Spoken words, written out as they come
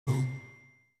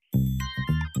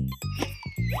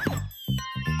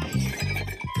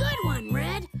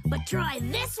but try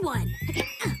this one.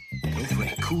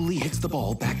 Gofrette coolly hits the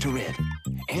ball back to Red,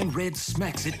 and Red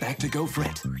smacks it back to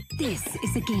Gofrette. This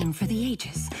is a game for the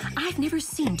ages. I've never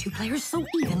seen two players so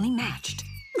evenly matched.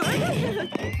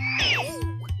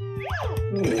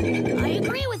 I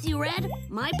agree with you, Red.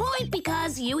 My point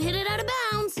because you hit it out of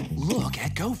bounds. Look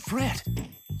at Gofrette.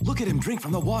 Look at him drink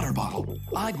from the water bottle.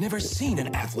 I've never seen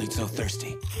an athlete so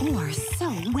thirsty. Or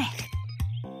so wet.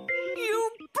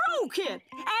 You broke it,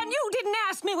 and you didn't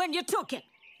ask me when you took it.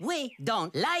 We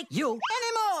don't like you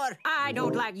anymore. I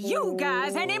don't like you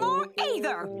guys anymore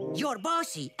either. You're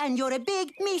bossy, and you're a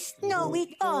big Miss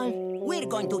Know-It-All. We're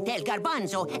going to tell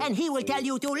Garbanzo, and he will tell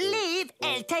you to leave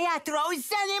El Teatro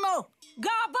Zanimo.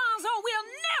 Garbanzo will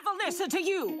never listen to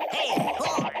you. Hey,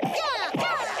 oh,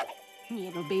 yeah.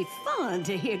 It'll be fun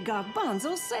to hear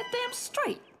Garbanzo set them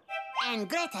straight. And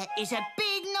Greta is a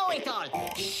big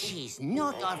know-it-all. She's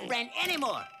not our friend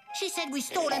anymore. She said we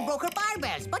stole and broke her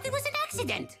barbells, but it was an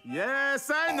accident.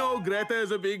 Yes, I know Greta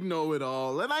is a big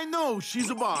know-it-all, and I know she's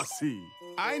a bossy.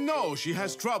 I know she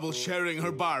has trouble sharing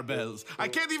her barbells. I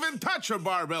can't even touch her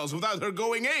barbells without her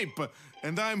going ape,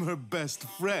 and I'm her best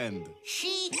friend.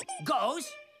 She goes,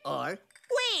 or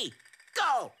we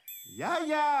go.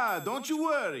 Yeah, don't you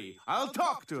worry. I'll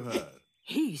talk to her.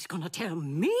 He's gonna tell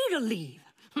me to leave.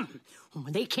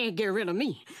 They can't get rid of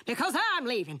me because I'm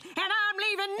leaving, and I'm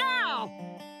leaving now.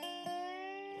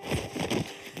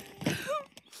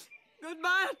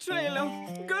 Goodbye, trailer.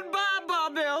 Goodbye,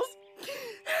 barbells.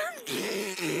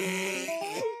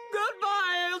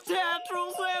 Goodbye, El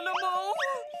Teatro Zanimo.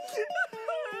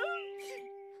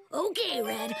 Okay,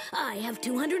 Red, I have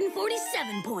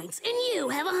 247 points, and you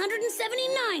have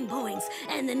 179 points.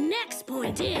 And the next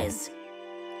point is...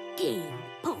 game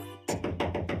point.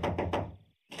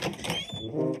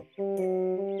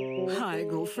 Hi,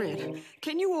 Gofrette.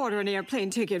 Can you order an airplane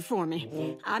ticket for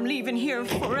me? I'm leaving here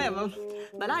forever,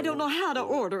 but I don't know how to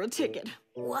order a ticket.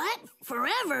 What?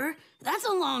 Forever? That's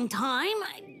a long time.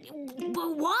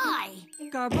 But why?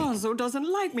 Garbanzo doesn't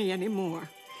like me anymore.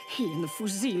 He and the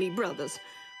Fusilli brothers.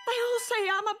 They all say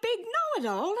I'm a big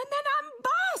know-it-all and that I'm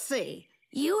bossy.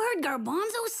 You heard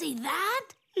Garbanzo say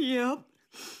that? Yep.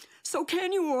 So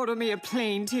can you order me a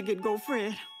plane ticket,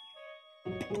 Gofrette?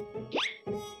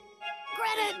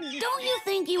 Greta, don't you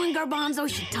think you and Garbanzo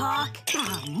should talk?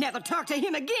 I'll never talk to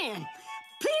him again.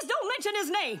 Please don't mention his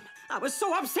name. I was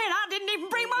so upset I didn't even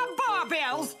bring my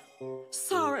barbells.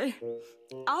 Sorry.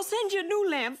 I'll send you a new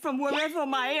lamp from wherever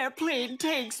my airplane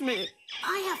takes me.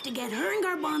 I have to get her and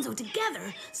Garbanzo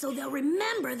together so they'll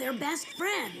remember they're best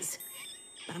friends.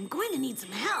 But I'm going to need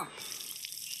some help.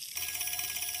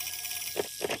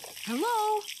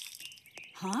 Hello?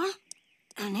 Huh?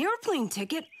 An airplane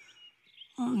ticket?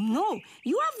 Oh, no,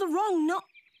 you have the wrong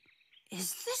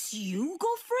Is this you,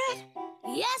 Gofrette?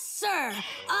 Yes, sir.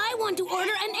 I want to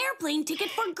order an airplane ticket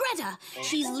for Greta.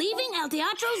 She's leaving El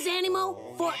Teatro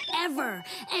Zanimo forever,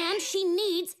 and she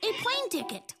needs a plane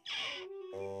ticket.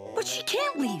 But she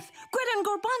can't leave. Greta and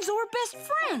Garbanzo are best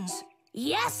friends.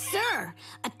 Yes, sir.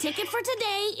 A ticket for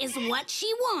today is what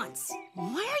she wants.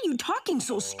 Why are you talking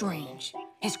so strange?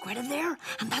 Is Greta there,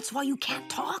 and that's why you can't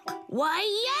talk? Why,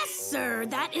 yes, sir.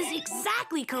 That is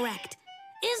exactly correct.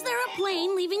 Is there a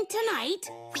plane leaving tonight?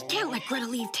 We can't let Greta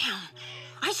leave town.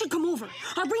 I should come over.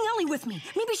 I'll bring Ellie with me.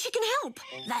 Maybe she can help.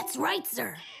 That's right,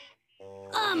 sir.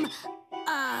 A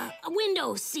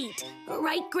window seat.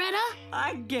 Right, Greta?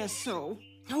 I guess so.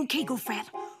 Okay, Gofrette.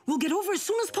 We'll get over as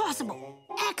soon as possible.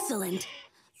 Excellent.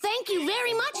 Thank you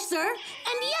very much, sir.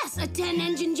 And yes, a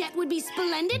 10-engine jet would be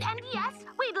splendid. And yes,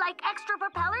 we'd like extra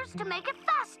propellers to make it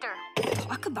faster.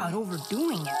 Talk about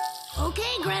overdoing it.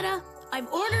 Okay, Greta.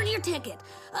 I've ordered your ticket,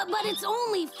 but it's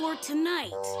only for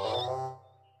tonight.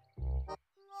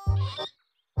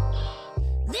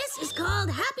 This is called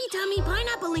Happy Tummy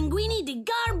Pineapple Linguine di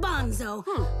Garbanzo.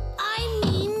 I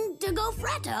mean, de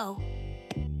Gofretto.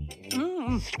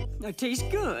 That tastes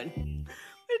good.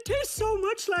 It tastes so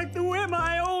much like the way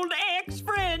my old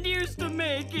ex-friend used to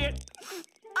make it.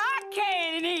 I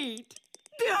can't eat.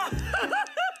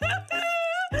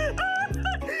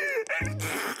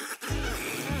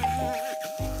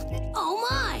 Oh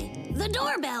my, the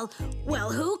doorbell.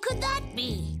 Well, who could that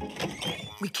be?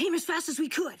 We came as fast as we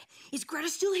could. Is Greta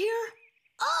still here?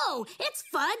 Oh, it's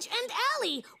Fudge and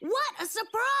Allie. What a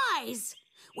surprise.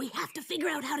 We have to figure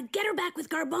out how to get her back with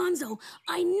Garbanzo.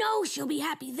 I know she'll be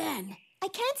happy then. I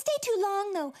can't stay too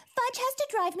long, though. Fudge has to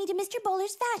drive me to Mr.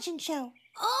 Bowler's fashion show.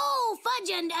 Oh,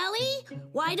 Fudge and Ellie,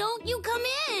 why don't you come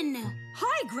in?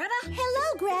 Hi, Greta.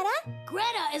 Hello, Greta.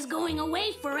 Greta is going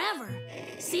away forever.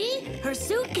 See? Her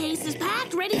suitcase is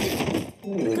packed, ready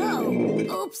to go.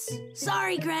 Oops.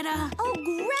 Sorry, Greta. Oh,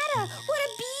 Greta, what a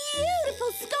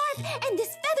beautiful scarf and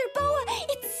this feather boa.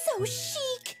 It's so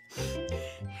chic.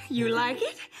 You like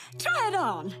it? Try it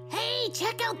on. Hey,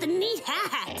 check out the neat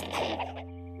hat.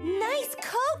 Nice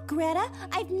coat, Greta.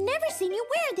 I've never seen you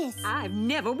wear this. I've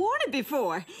never worn it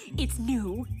before. It's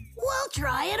new. Well,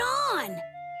 try it on.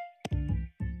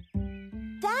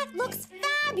 That looks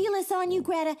fabulous on you,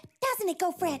 Greta. Doesn't it,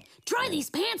 Gofrette? Try these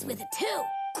pants with it, too.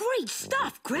 Great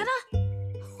stuff, Greta.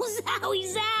 Zowie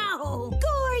zow!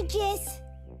 Gorgeous.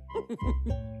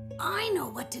 I know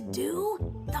what to do.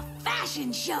 The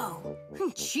fashion show.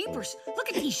 Jeepers, look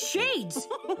at these shades.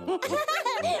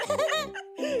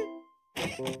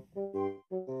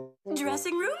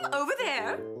 Dressing room over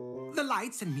there. The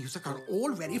lights and music are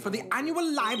all ready for the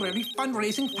annual library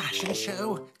fundraising fashion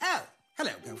show. Oh,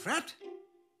 hello, Gofrette.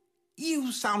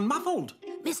 You sound muffled.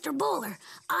 Mr. Bowler,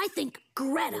 I think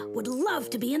Greta would love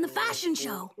to be in the fashion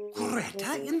show.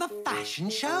 Greta in the fashion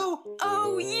show?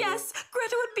 Oh, yes.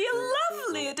 Greta would be a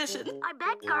lovely addition. I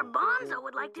bet Garbanzo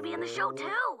would like to be in the show, too.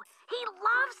 He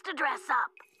loves to dress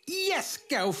up. Yes,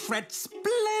 Gofrette,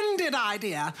 splendid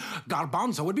idea.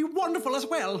 Garbanzo would be wonderful as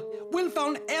well. We'll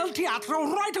phone El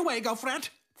Teatro right away, Gofrette.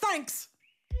 Thanks.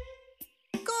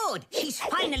 Good. She's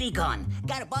finally gone.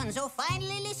 Garbanzo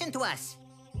finally listened to us.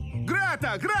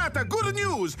 Greta, good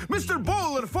news! Mr.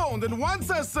 Bowler phoned and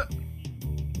wants us...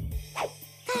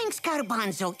 Thanks,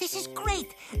 Garbanzo. This is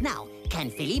great. Now, can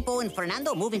Filippo and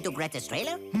Fernando move into Greta's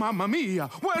trailer? Mamma mia,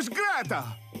 where's Greta?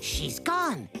 She's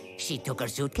gone. She took her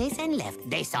suitcase and left.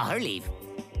 They saw her leave.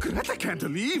 Greta can't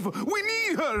leave. We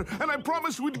need her. And I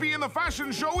promised we'd be in the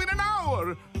fashion show in an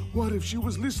hour. What if she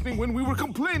was listening when we were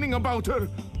complaining about her?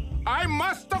 I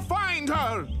must find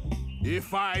her.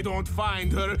 If I don't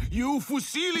find her, you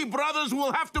Fusilli brothers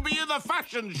will have to be in the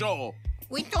fashion show.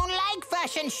 We don't like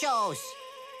fashion shows.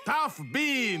 Tough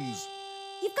beans.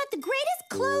 You've got the greatest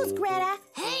clothes, Greta.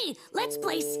 Hey, let's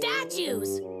play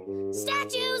statues.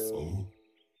 Statues.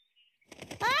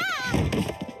 Ah!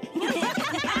 You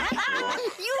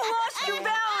lost your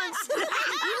balance.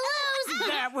 You lose.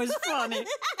 That was funny.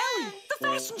 Ellie, the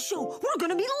fashion show. We're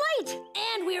gonna be late.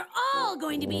 And we're all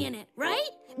going to be in it, right?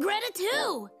 Greta,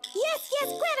 too. Yes,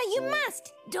 Greta, you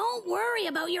must. Don't worry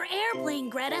about your airplane,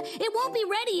 Greta. It won't be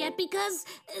ready yet because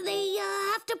they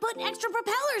have to put extra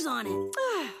propellers on it.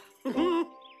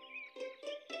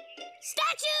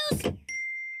 Statues!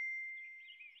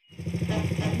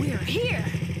 We're here.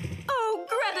 Oh,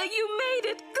 Greta, you made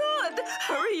it. Good.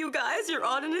 Hurry, you guys. You're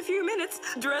on in a few minutes.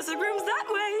 Dressing room's that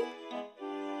way.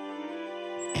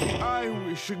 I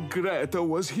wish Greta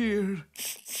was here.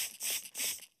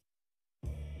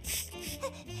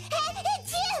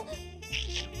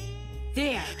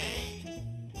 There.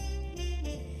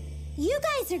 You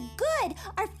guys are good.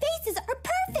 Our faces are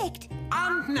perfect.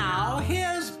 And now,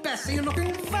 here's Bessie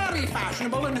looking very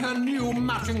fashionable in her new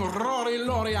matching Rory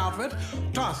Lory outfit.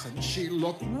 Doesn't she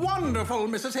look wonderful,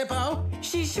 Mrs. Hippo?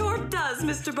 She sure does,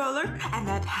 Mr. Bowler. And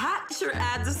that hat sure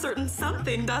adds a certain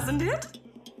something, doesn't it?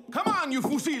 Come on, you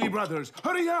Fusilli brothers.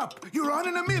 Hurry up. You're on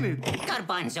in a minute.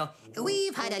 Garbanzo,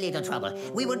 we've had a little trouble.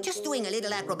 We were just doing a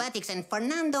little acrobatics and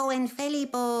Fernando and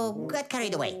Filippo got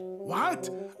carried away. What?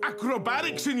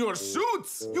 Acrobatics in your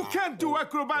suits? You can't do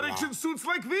acrobatics in suits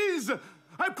like these.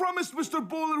 I promised Mr.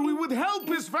 Bowler we would help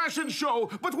his fashion show,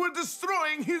 but we're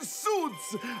destroying his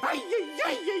suits. Ay, ay,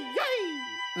 ay, ay, ay.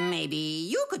 Maybe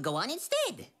you could go on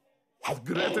instead. With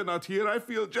Greta not here, I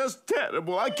feel just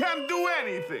terrible. I can't do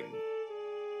anything.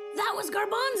 That was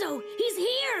Garbanzo. He's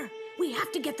here. We have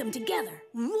to get them together.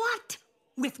 What?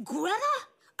 With Greta?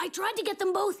 I tried to get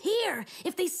them both here.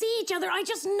 If they see each other, I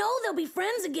just know they'll be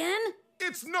friends again.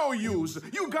 It's no use.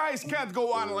 You guys can't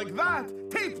go on like that.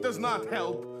 Tape does not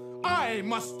help. I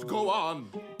must go on.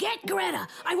 Get Greta.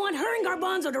 I want her and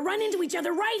Garbanzo to run into each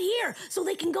other right here so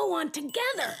they can go on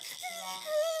together.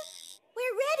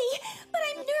 We're ready, but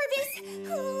I'm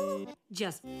nervous.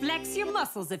 Just flex your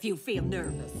muscles if you feel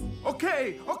nervous.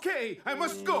 Okay, I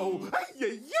must go. Ay,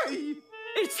 ay, ay.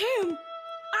 It's him.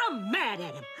 I'm mad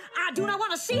at him. I do not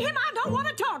want to see him. I don't want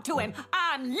to talk to him.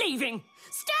 I'm leaving.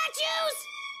 Statues!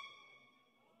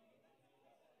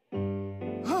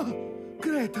 Huh?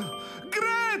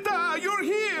 Greta, you're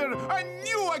here. I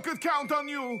knew I could count on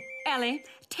you. Ellie,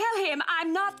 tell him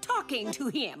I'm not talking to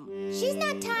him. She's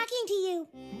not talking to you.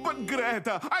 But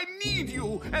Greta, I need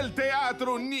you. El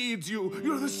Teatro needs you.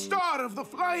 You're the star of the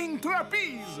flying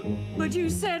trapeze. But you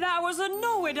said I was a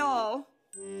know-it-all.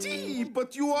 Gee,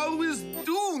 but you always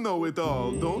do know it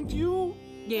all, don't you?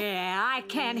 Yeah, I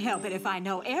can't help it if I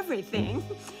know everything.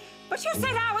 But you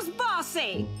said I was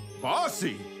bossy.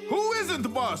 Bossy? Who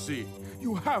isn't bossy?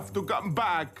 You have to come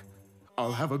back.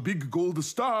 I'll have a big gold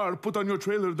star put on your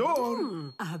trailer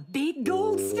door. A big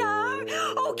gold star?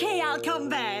 Okay, I'll come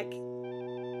back.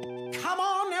 Come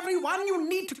on, everyone, you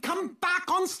need to come back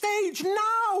on stage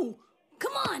now!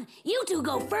 Come on, you two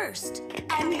go first.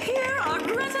 And here are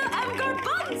Greta and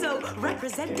Garbanzo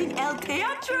representing El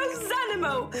Teatro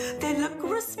Zanimo. They look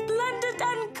resplendent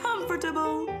and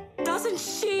comfortable. Doesn't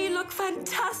she look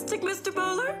fantastic, Mr.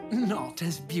 Bowler? Not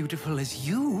as beautiful as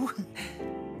you.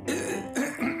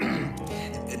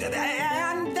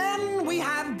 And then we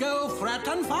have Gofrette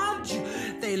and Fudge.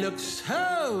 They look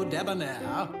so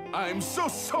debonair. I'm so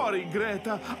sorry,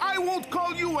 Greta. I won't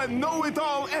call you a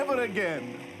know-it-all ever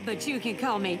again. But you can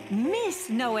call me Miss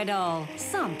Know-It-All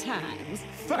sometimes.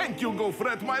 Thank you,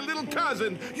 Gofrette, my little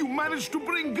cousin. You managed to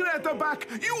bring Greta back.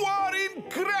 You are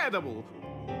incredible.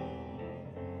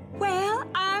 Well,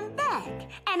 I'm back,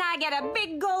 and I get a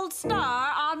big gold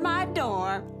star on my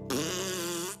door.